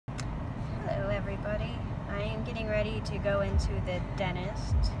everybody. I am getting ready to go into the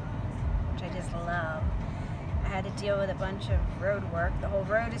dentist, which I just love. I had to deal with a bunch of road work. The whole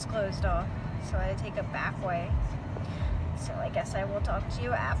road is closed off, so I had to take a back way. So I guess I will talk to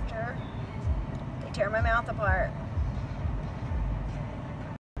you after they tear my mouth apart.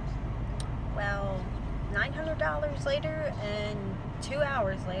 Well, $900 later and 2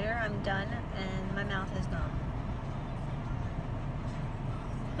 hours later, I'm done and my mouth is numb.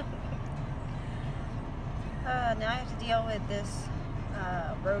 Now I have to deal with this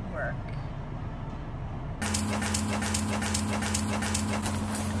road work.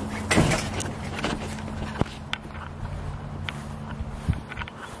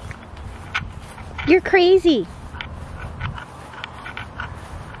 You're crazy.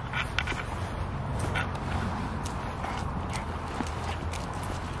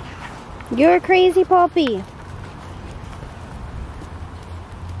 You're a crazy puppy.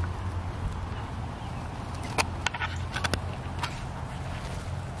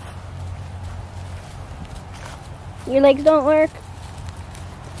 Your legs don't work?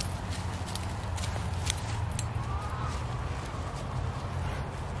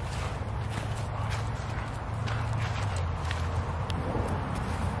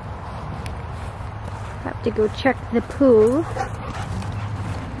 Have to go check the pool.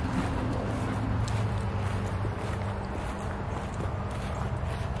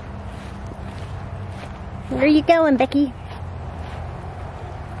 Where are you going, Becky?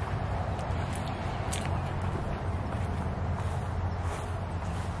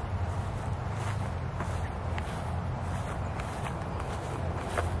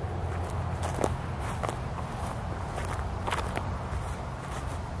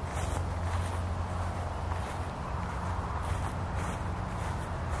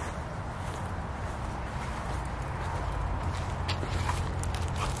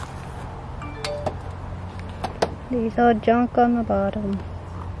 There's all junk on the bottom.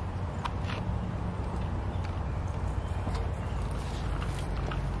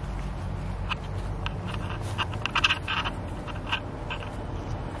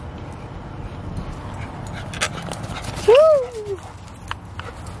 Woo!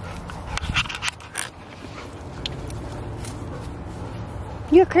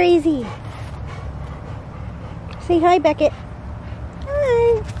 You're crazy. Say hi, Beckett.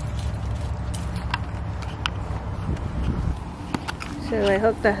 Hi. So I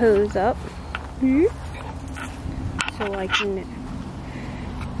hooked the hose up so I can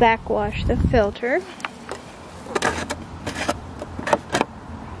backwash the filter.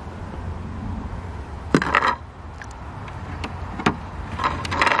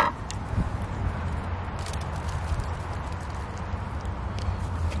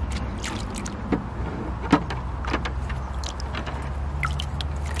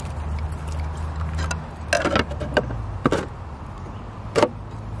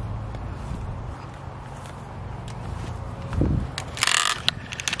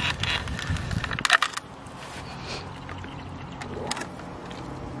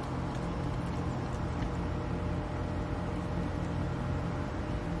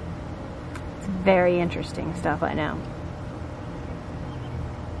 Very interesting stuff, I know.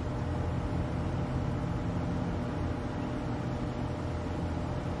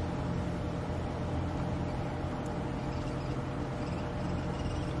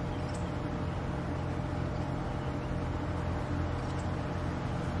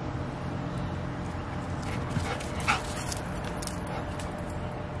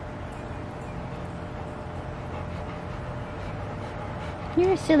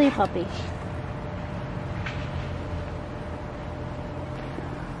 You're a silly puppy.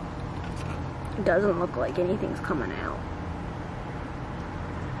 It doesn't look like anything's coming out.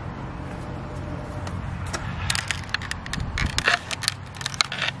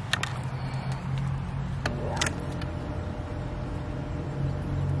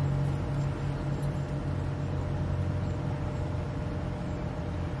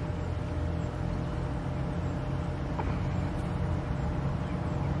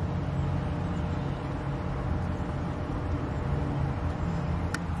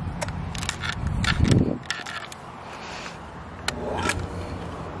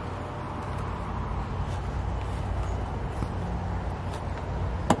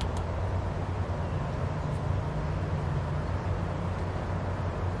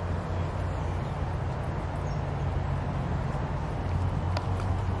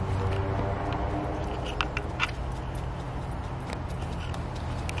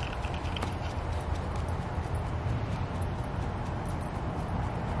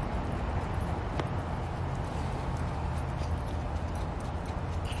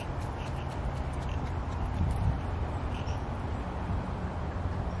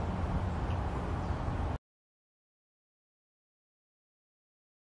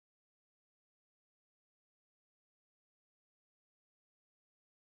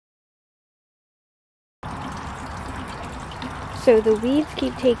 So the weeds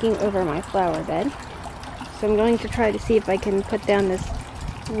keep taking over my flower bed. So I'm going to try to see if I can put down this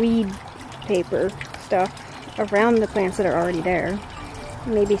weed paper stuff around the plants that are already there.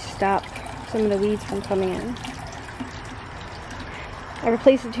 Maybe stop some of the weeds from coming in. I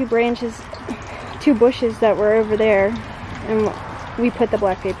replaced the two bushes that were over there, and we put the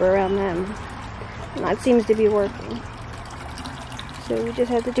black paper around them. And that seems to be working. So we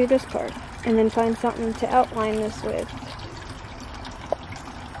just have to do this part, and then find something to outline this with.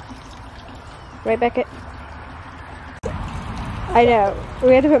 Right, Beckett? I know.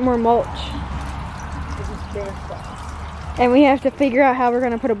 We have to put more mulch. This is bare stuff. And we have to figure out how we're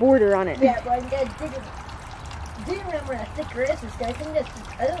going to put a border on it. Yeah, but you gotta dig around where that thick grass is. I think that's,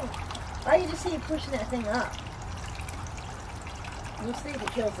 I just see you pushing that thing up. We'll see if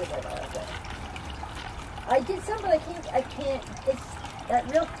it kills it or not. I did some, but I can't, it's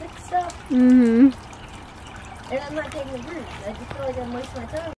that real thick stuff. Mm-hmm. And I'm not getting the roots. I just feel like I'm wasting my time.